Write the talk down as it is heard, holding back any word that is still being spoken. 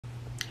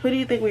Who do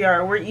you think we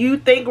are? You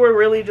think we're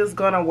really just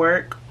gonna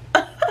work?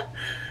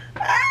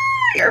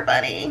 You're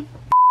funny.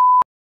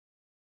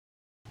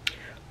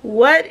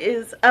 What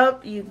is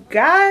up, you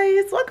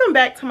guys? Welcome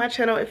back to my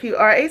channel if you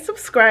are a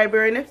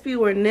subscriber, and if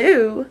you are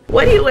new,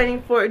 what are you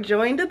waiting for?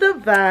 Join the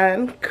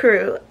divine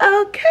crew.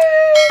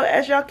 Okay,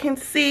 as y'all can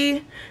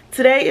see,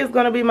 today is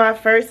going to be my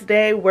first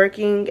day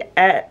working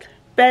at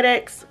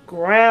FedEx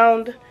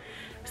ground.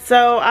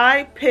 So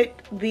I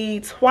picked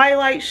the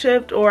twilight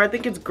shift, or I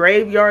think it's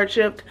graveyard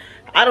shift.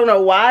 I don't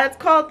know why it's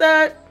called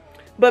that,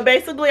 but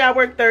basically I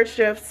work third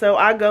shift, so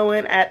I go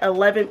in at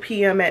 11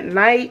 p.m. at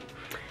night.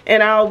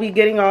 And I'll be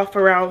getting off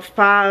around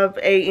 5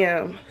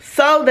 a.m.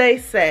 So they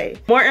say.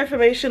 More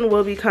information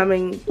will be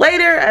coming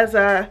later as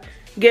I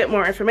get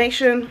more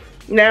information.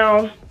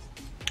 Now,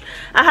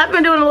 I have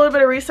been doing a little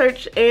bit of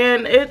research,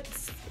 and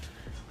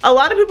a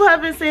lot of people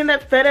have been saying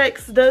that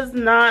FedEx does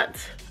not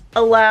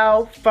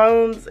allow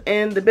phones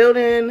in the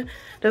building,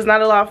 does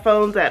not allow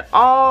phones at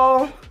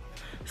all.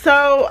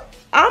 So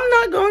I'm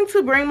not going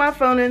to bring my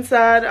phone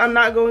inside. I'm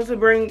not going to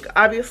bring,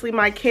 obviously,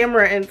 my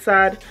camera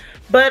inside.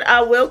 But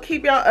I will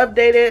keep y'all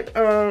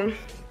updated.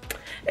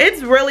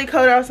 It's really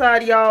cold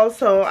outside, y'all,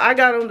 so I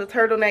got on the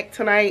turtleneck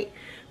tonight.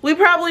 We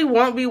probably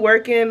won't be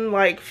working,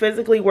 like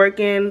physically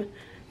working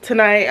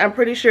tonight. I'm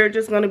pretty sure it's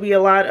just going to be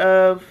a lot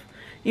of,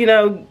 you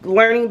know,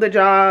 learning the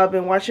job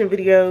and watching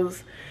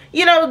videos.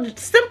 You know,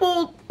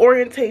 simple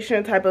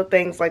orientation type of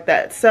things like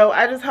that. So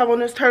I just have on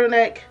this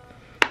turtleneck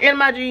and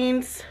my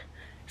jeans.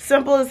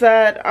 Simple as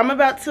that. I'm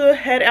about to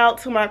head out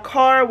to my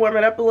car, warm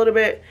it up a little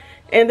bit,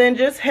 and then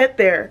just head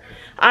there.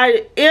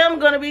 I am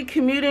going to be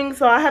commuting,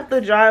 so I have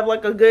to drive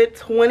like a good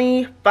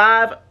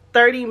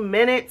 25-30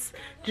 minutes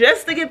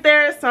just to get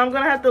there. So I'm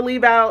going to have to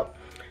leave out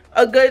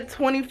a good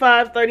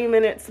 25-30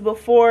 minutes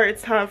before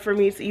it's time for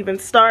me to even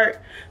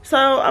start. So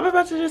I'm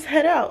about to just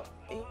head out.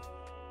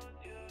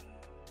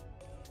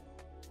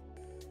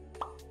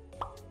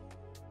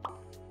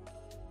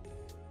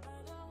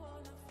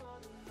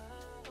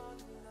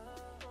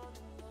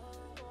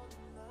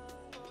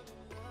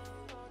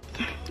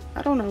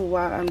 I don't know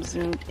why I'm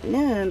zoomed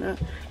in,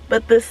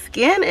 but the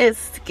skin is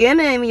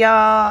skinning,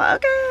 y'all.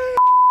 Okay.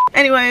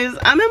 Anyways,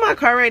 I'm in my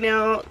car right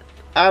now,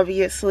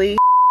 obviously.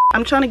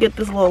 I'm trying to get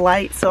this little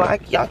light so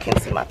y'all can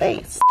see my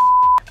face.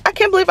 I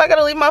can't believe I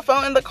gotta leave my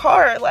phone in the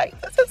car. Like,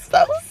 this is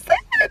so sad.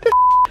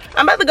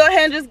 I'm about to go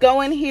ahead and just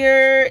go in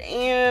here,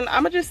 and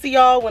I'm gonna just see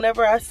y'all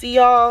whenever I see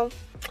y'all.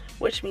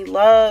 Wish me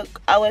luck.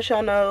 I'll let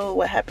y'all know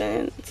what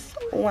happens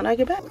when I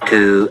get back.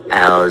 2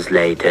 hours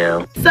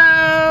later. So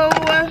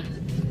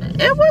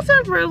it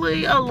wasn't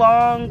really a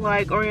long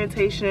like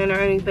orientation or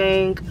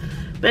anything.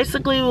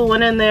 Basically, we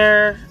went in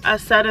there. I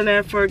sat in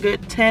there for a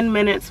good 10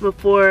 minutes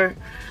before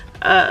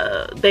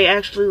they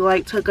actually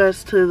like took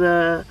us to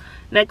the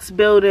next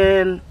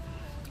building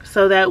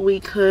so that we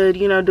could,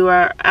 you know, do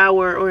our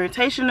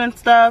orientation and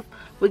stuff.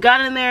 We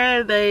got in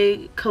there,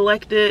 they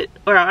collected,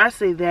 or I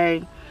say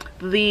they,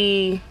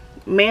 the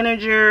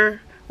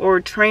manager or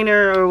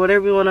trainer or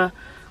whatever you want to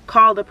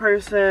call the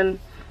person,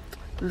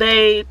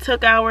 they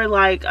took our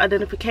like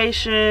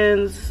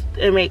identifications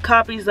and made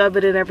copies of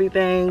it and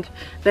everything.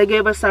 They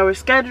gave us our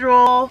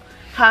schedule,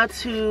 how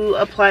to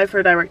apply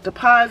for direct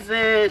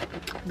deposit,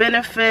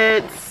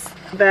 benefits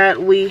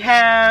that we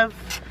have,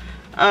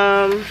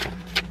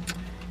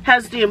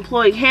 has the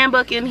employee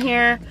handbook in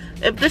here.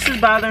 If this is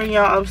bothering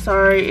y'all, I'm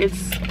sorry,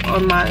 it's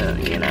on my,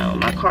 you know,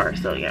 my car,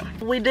 so yeah.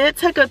 We did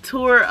take a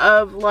tour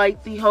of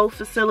like the whole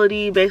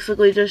facility,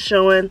 basically just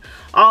showing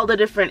all the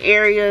different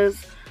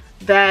areas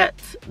that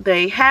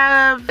they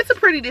have. It's a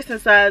pretty decent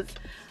size.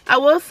 I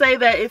will say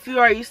that if you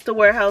are used to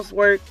warehouse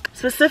work,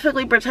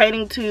 specifically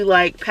pertaining to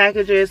like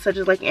packages such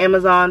as like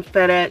Amazon,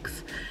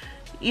 FedEx,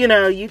 you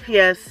know,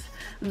 UPS,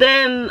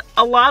 then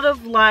a lot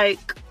of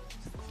like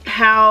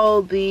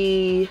how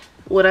the,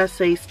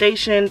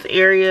 stations,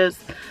 areas,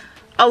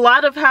 a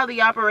lot of how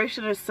the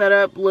operation is set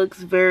up looks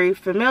very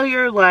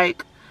familiar.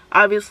 Like,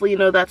 obviously, you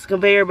know, that's a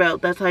conveyor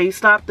belt. That's how you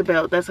stop the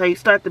belt. That's how you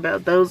start the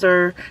belt. Those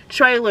are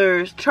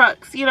trailers,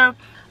 trucks, you know.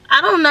 I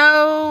don't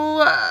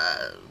know,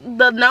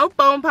 the no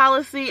phone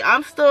policy,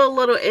 I'm still a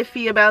little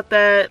iffy about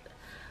that.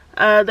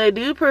 They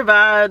do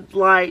provide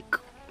like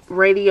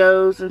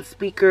radios and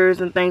speakers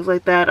and things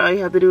like that. All you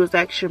have to do is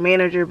ask your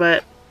manager,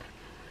 but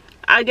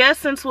I guess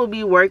since we'll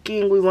be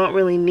working, we won't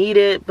really need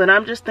it. But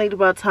I'm just thinking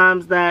about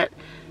times that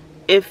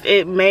if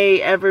it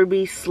may ever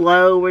be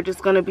slow, we're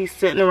just going to be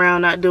sitting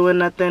around not doing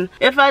nothing.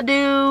 If I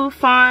do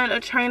find a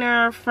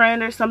trainer or a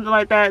friend or something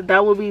like that,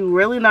 that would be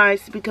really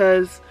nice,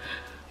 because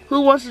who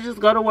wants to just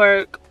go to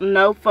work,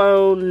 no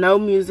phone, no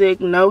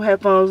music, no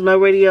headphones, no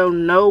radio,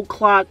 no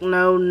clock,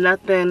 no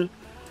nothing,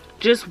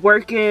 just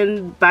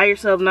working by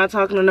yourself, not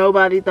talking to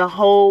nobody the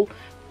whole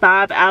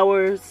 5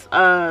 hours,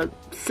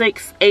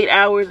 6-8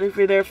 hours if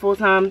you're there full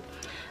time.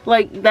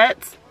 Like,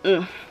 that's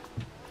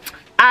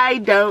I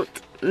don't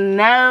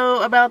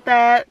know about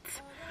that.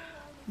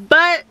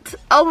 But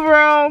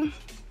overall,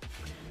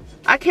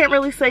 I can't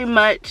really say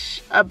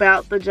much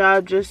about the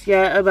job just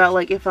yet, about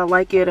like if I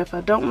like it, if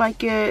I don't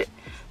like it.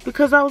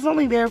 because I was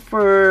only there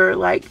for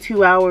like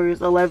 2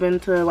 hours, 11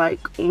 to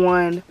like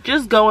 1,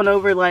 just going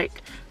over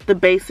like the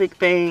basic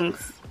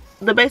things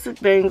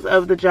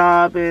of the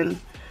job, and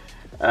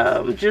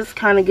just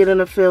kind of getting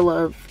a feel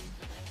of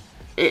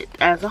it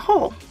as a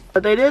whole.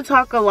 They did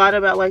talk a lot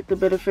about like the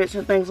benefits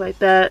and things like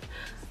that,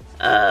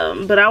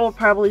 but I will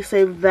probably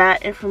save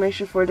that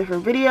information for a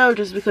different video,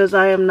 just because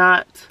I am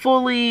not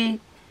fully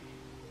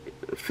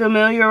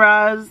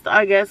familiarized,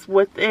 I guess,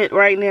 with it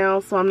right now.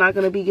 So I'm not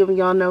going to be giving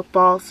y'all no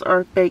false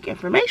or fake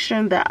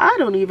information that I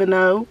don't even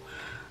know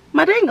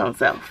my dang on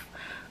self.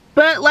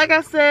 But like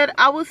I said,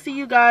 I will see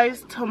you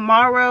guys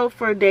tomorrow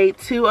for day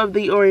 2 of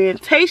the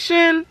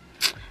orientation.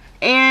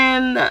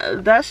 And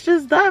that's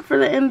just that for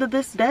the end of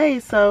this day.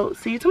 So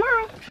see you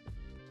tomorrow.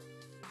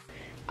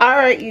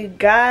 Alright, you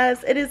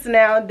guys, it is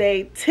now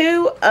day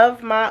 2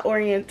 of my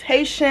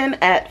orientation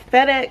at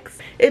FedEx.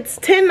 It's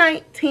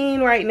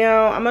 10:19 right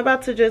now. I'm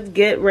about to just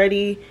get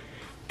ready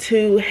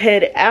to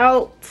head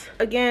out.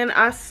 Again,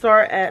 I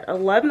start at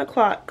 11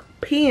 o'clock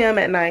p.m.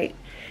 at night,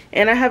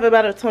 and I have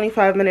about a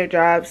 25-minute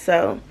drive,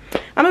 so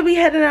I'm gonna be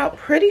heading out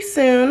pretty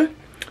soon.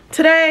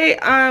 Today,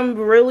 I'm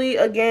really,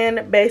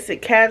 again,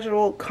 basic,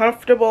 casual,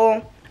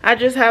 comfortable. I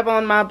just have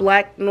on my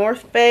black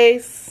North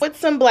Face with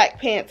some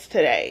black pants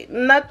today.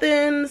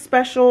 Nothing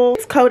special.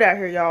 It's cold out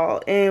here,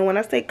 y'all. And when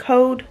I say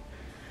cold,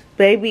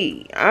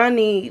 baby, I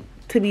need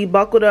to be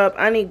buckled up.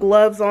 I need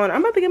gloves on.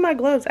 I'm about to get my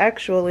gloves,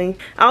 actually.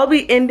 I'll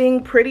be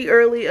ending pretty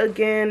early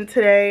again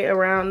today,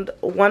 around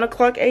 1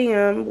 o'clock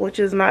a.m., which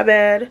is not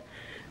bad.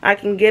 I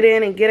can get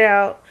in and get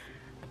out.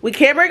 We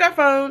can't bring our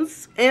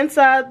phones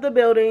inside the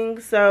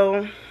building,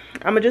 so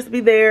I'm gonna just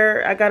be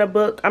there. I got a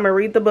book. I'm gonna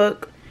read the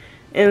book.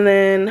 And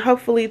then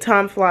hopefully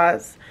time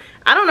flies.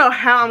 I don't know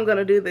how I'm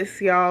gonna do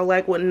this, y'all,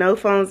 like with no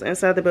phones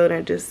inside the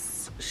building.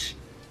 Just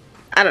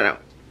I don't know.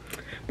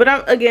 But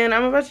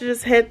I'm about to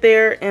just head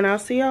there, and I'll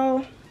see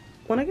y'all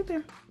when I get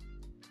there.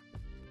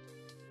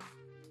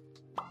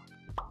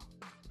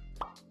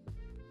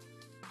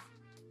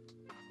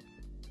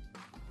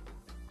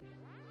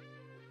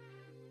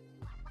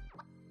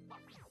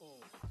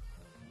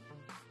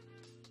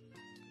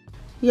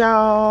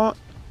 Y'all,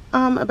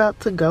 I'm about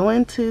to go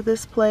into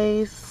this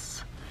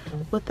place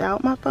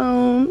without my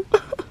phone.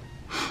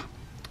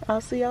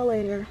 I'll see y'all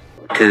later.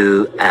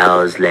 2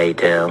 hours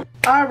later.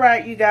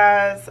 Alright, you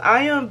guys,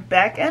 I am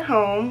back at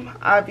home,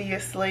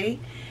 obviously.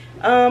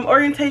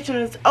 Orientation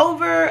is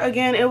over.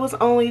 Again, it was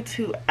only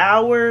 2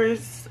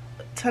 hours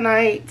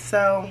tonight,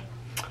 so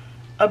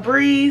a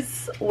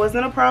breeze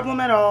wasn't a problem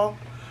at all.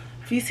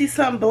 If you see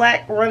something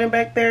black running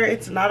back there,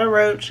 it's not a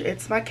roach,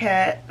 it's my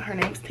cat. Her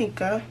name's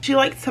Tinka. She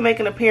likes to make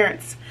an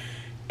appearance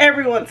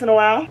every once in a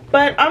while.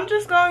 But I'm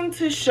just going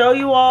to show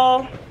you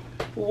all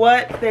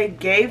what they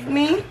gave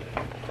me.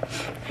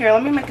 Here,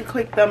 let me make a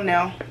quick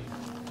thumbnail.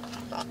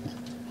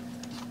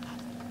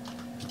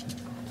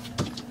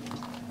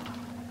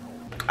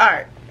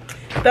 Alright,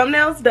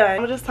 thumbnail's done. I'm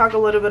gonna just talk a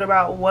little bit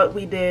about what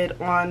we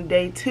did on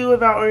day 2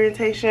 of our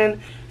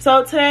orientation.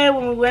 So today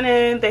when we went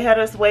in, they had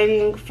us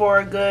waiting for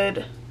a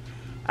good,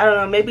 I don't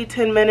know, maybe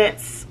 10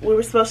 minutes. We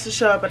were supposed to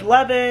show up at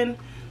 11.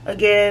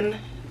 Again,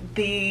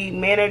 the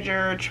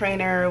manager,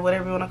 trainer,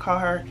 whatever you want to call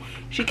her,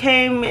 she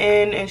came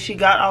in and she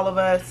got all of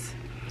us,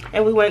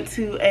 and we went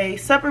to a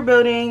separate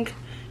building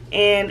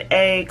and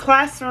a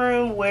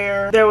classroom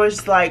where there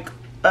was like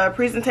a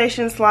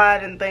presentation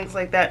slide and things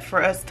like that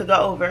for us to go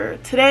over.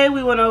 Today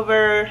we went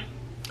over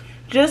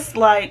just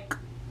like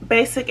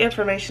basic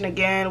information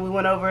again. We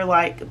went over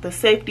like the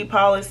safety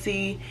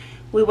policy.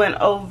 We went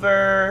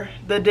over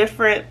the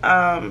different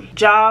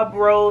job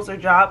roles or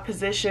job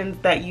positions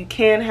that you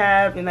can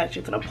have and that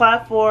you can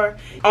apply for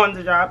on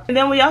the job. And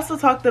then we also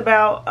talked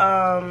about,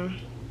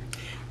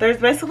 there's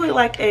basically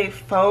like a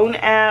phone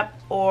app,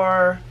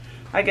 or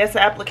I guess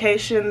an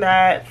application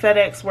that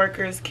FedEx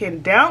workers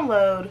can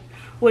download,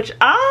 which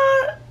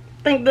I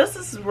think this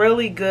is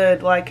really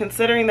good, like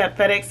considering that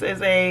FedEx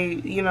is a,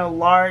 you know,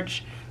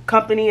 large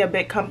company, a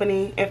big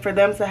company, and for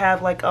them to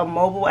have like a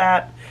mobile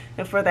app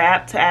and for the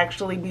app to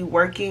actually be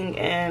working,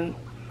 and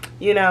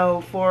you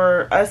know,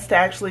 for us to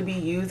actually be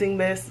using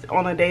this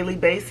on a daily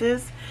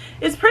basis,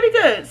 it's pretty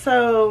good.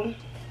 So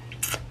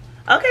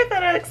okay,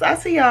 FedEx, I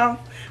see y'all.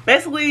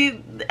 Basically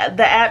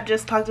the app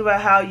just talked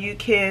about how you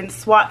can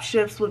swap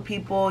shifts with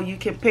people, you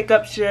can pick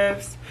up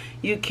shifts,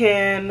 you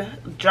can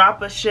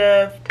drop a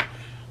shift.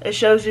 It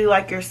shows you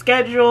like your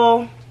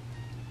schedule.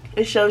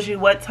 It shows you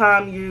what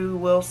time you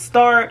will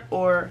start,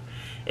 or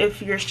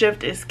if your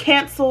shift is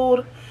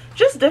canceled.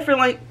 Just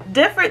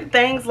different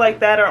things like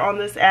that are on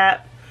this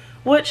app,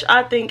 which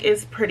I think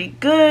is pretty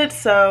good.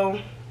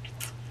 So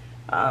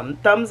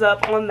thumbs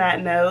up on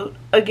that note.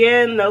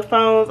 Again, no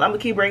phones. I'm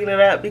gonna keep bringing it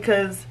up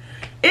because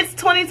it's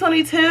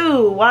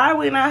 2022. Why are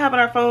we not having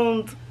our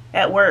phones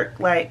at work?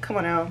 Like, come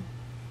on now.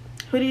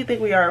 Who do you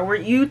think we are?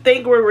 You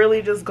think we're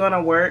really just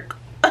gonna work?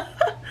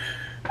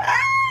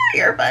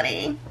 You're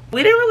funny.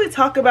 We didn't really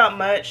talk about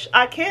much.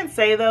 I can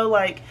say though,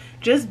 like,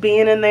 just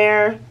being in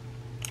there,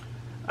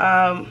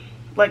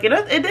 like it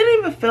didn't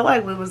even feel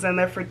like we was in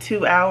there for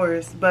 2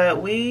 hours,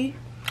 but we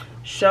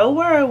Show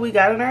were we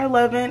got in our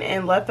 11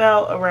 and left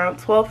out around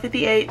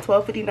 12:58,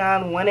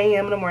 12:59, 1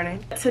 a.m. in the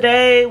morning.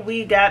 Today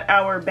we got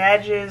our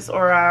badges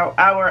or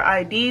our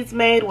IDs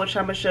made, which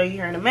I'm gonna show you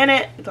here in a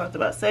minute. We talked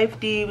about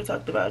safety, we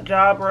talked about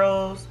job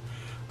roles,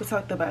 we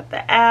talked about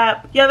the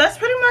app. Yeah, that's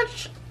pretty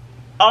much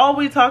all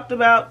we talked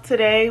about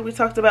today. We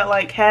talked about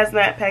like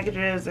hazmat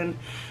packages and,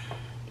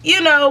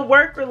 you know,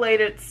 work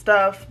related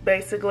stuff.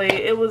 Basically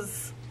it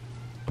was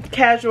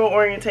casual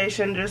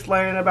orientation, just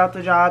learning about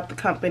the job, the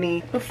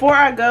company. Before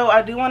I go,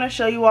 I do want to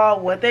show you all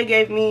what they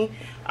gave me.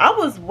 I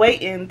was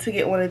waiting to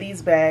get one of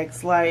these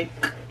bags. Like,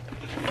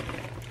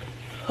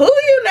 who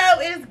you know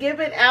is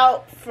giving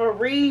out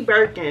free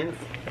Birkins?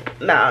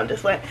 No, I'm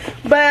just like,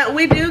 but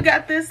we do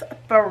got this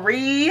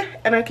free,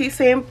 and I keep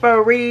saying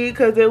free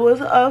because it was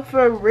a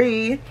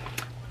free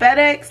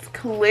FedEx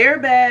clear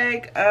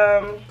bag.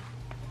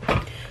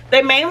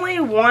 They mainly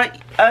want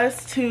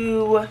us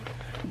to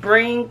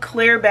bring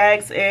clear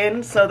bags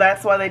in, so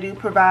that's why they do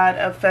provide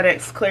a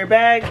FedEx clear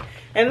bag,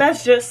 and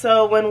that's just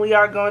so when we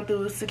are going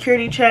through a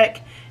security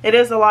check, it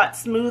is a lot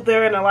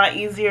smoother and a lot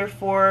easier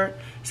for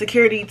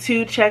security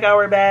to check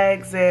our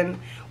bags, and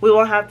we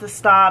won't have to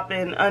stop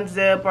and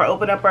unzip or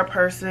open up our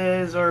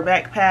purses or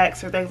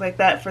backpacks or things like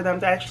that for them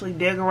to actually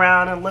dig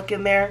around and look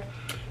in there.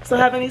 So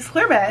having these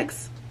clear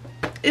bags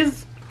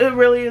it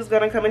really is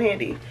going to come in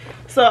handy.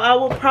 So I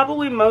will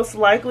probably most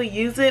likely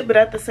use it, but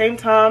at the same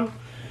time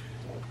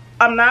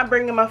I'm not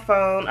bringing my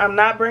phone, I'm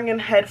not bringing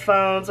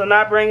headphones, I'm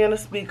not bringing a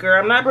speaker,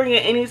 I'm not bringing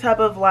any type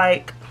of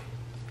like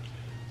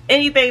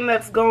anything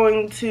that's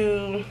going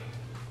to,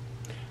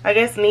 I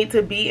guess, need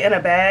to be in a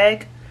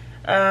bag.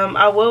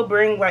 I will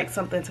bring like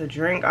something to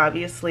drink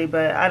obviously,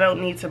 but I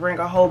don't need to bring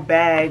a whole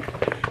bag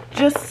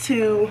just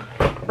to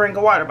bring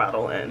a water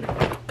bottle in,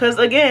 because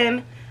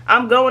again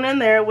I'm going in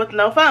there with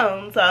no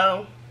phone,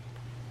 so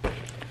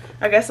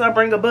I guess I'll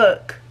bring a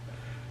book.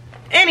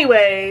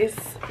 Anyways,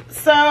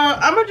 so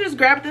I'm gonna just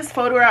grab this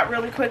photo out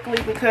really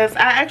quickly because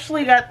I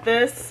actually got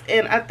this,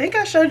 and I think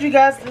I showed you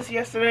guys this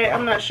yesterday,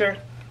 I'm not sure,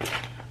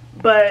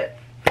 but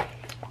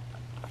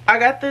I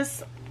got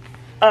this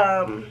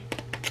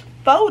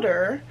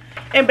folder,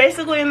 and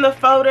basically in the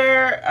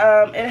folder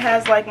it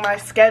has like my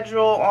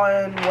schedule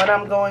on what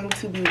I'm going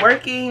to be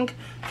working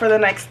for the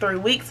next 3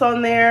 weeks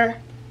on there,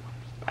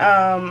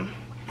 and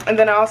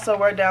then I also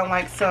wrote down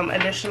like some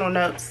additional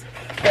notes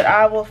that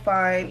I will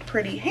find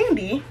pretty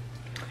handy.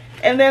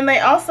 And then they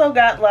also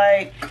got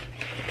like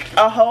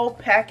a whole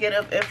packet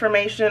of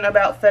information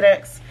about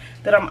FedEx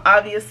that I'm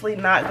obviously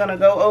not going to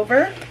go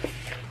over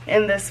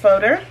in this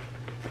folder.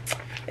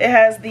 It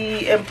has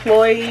the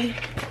employee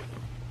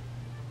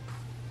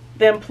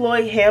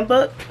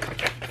handbook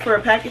for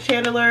package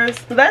handlers.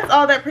 So that's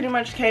all that pretty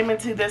much came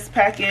into this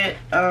packet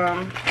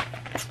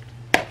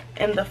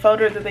in the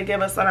folder that they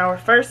give us on our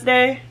first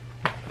day.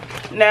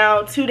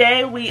 Now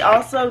today we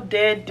also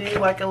did do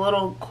like a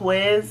little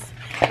quiz.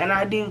 And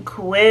I do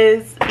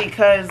quiz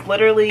because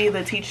literally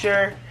the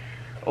teacher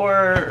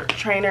or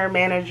trainer,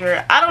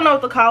 manager, I don't know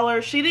what to call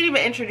her, she didn't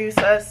even introduce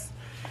us.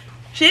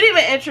 She didn't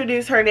even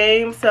introduce her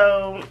name,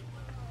 so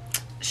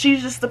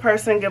she's just the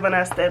person giving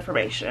us the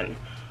information.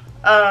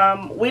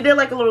 We did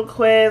like a little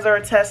quiz or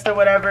a test or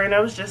whatever, and it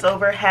was just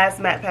over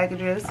hazmat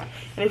packages.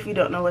 And if you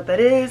don't know what that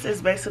is,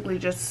 it's basically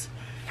just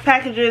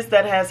packages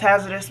that has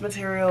hazardous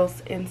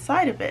materials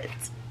inside of it.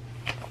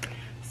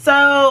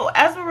 So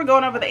as we were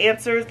going over the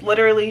answers,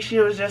 literally she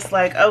was just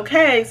like,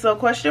 okay, so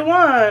question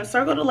 1,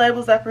 circle the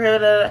labels that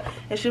prohibit,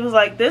 and she was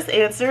like, this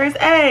answer is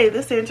A,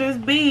 this answer is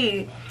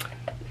B.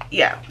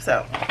 Yeah,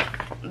 so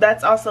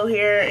that's also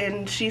here,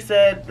 and she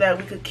said that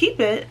we could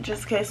keep it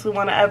just in case we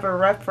want to ever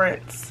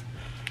reference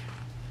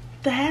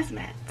the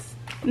hazmats.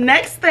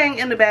 Next thing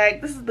in the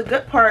bag, this is the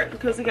good part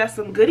because we got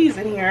some goodies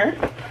in here.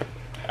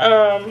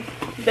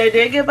 They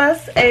did give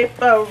us a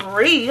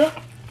free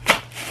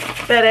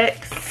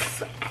FedEx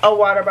a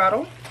water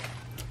bottle,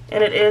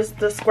 and it is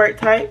the squirt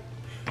type,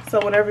 so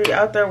whenever you're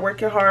out there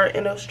working hard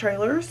in those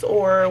trailers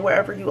or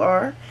wherever you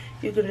are,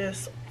 you can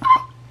just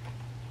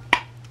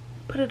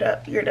put it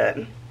up, you're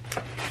done.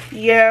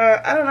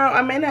 Yeah, I don't know,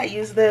 I may not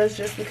use this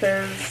just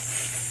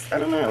because, I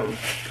don't know,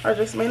 I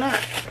just may not.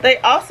 They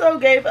also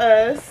gave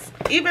us,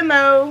 even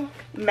though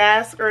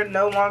masks are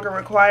no longer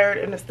required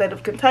in the state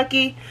of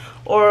Kentucky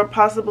or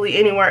possibly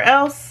anywhere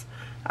else,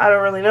 I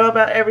don't really know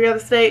about every other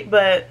state,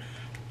 but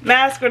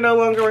masks are no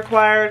longer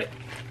required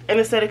in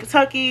the state of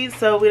Kentucky,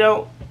 so we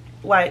don't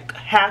like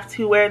have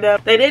to wear them.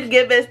 They did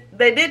give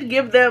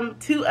them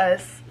to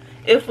us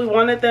if we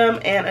wanted them,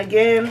 and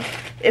again,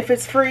 if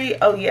it's free,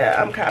 oh yeah,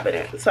 I'm copping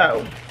it.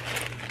 So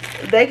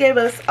they gave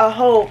us a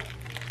whole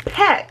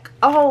pack,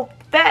 a whole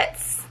fat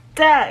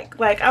stack.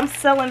 Like, I'm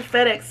selling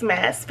FedEx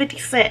masks 50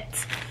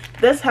 cents.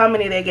 That's how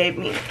many they gave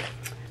me.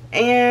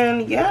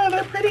 And yeah,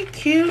 they're pretty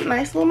cute,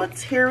 nice little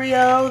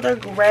material. They're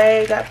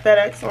gray, got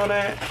FedEx on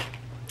it.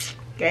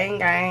 Gang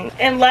gang.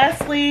 And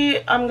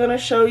lastly, I'm gonna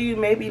show you,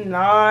 maybe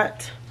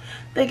not,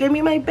 they gave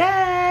me my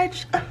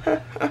badge.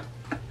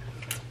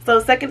 So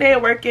second day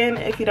of working,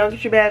 if you don't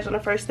get your badge on the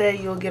first day,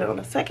 you'll get it on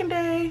the second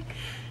day.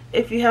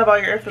 if you have all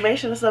your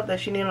information and stuff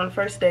that you need on the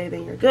first day,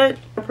 then you're good.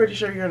 I'm pretty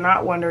sure you're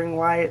not wondering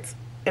why it's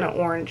in an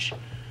orange,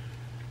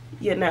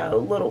 you know,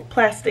 little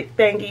plastic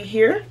thingy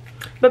here.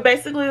 But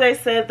basically they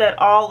said that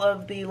all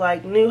of the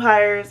like new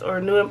hires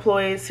or new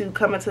employees who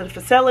come into the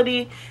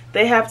facility,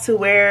 they have to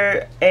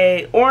wear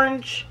a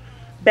orange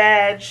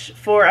badge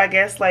for, I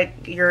guess,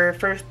 like your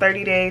first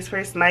 30 days,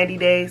 first 90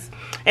 days.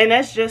 And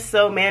that's just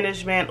so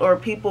management or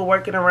people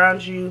working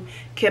around you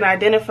can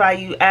identify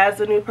you as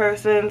a new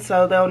person,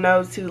 so they'll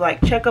know to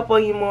like check up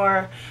on you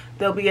more.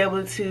 They'll be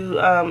able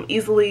to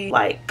easily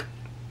like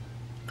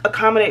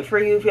accommodate for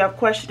you if you have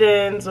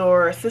questions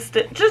or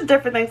assistant, just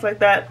different things like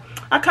that.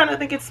 I kind of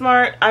think it's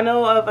smart. I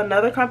know of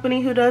another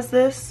company who does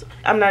this.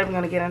 I'm not even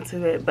going to get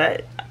into it,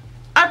 but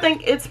I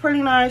think it's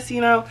pretty nice, you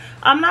know.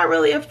 I'm not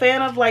really a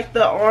fan of like the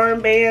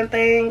armband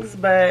things,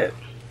 but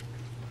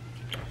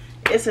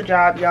it's a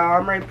job, y'all.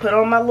 I'm ready to put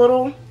on my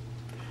little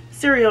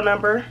serial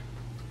number,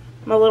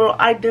 my little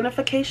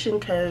identification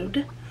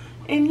code,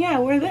 and yeah,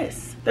 wear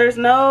this. There's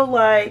no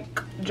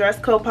like dress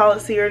code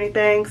policy or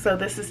anything, so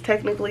this is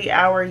technically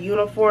our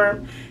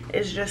uniform.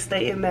 It's just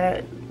stating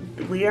that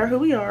we are who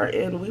we are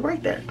and we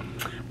right there.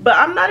 But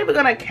I'm not even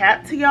gonna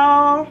cap to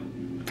y'all.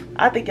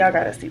 I think y'all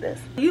gotta see this.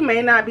 You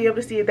may not be able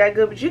to see it that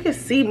good, but you can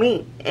see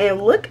me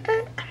and look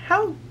at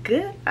how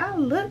good I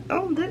look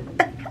on this.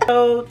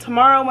 So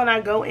tomorrow when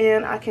I go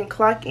in, I can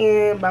clock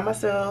in by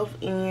myself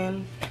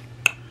and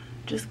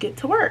just get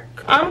to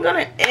work. I'm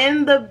gonna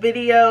end the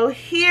video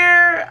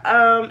here.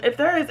 If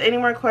there is any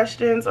more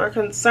questions or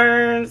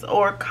concerns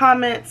or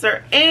comments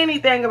or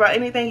anything about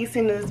anything you've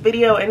seen in this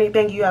video,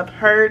 anything you have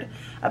heard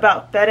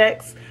about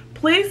FedEx,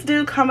 please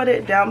do comment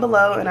it down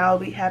below and I'll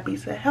be happy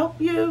to help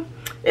you.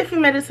 If you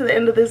made it to the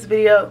end of this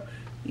video,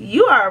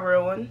 you are a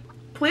real one.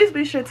 Please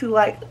be sure to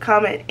like,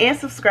 comment, and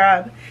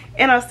subscribe,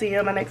 and I'll see you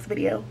in my next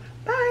video.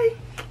 Bye.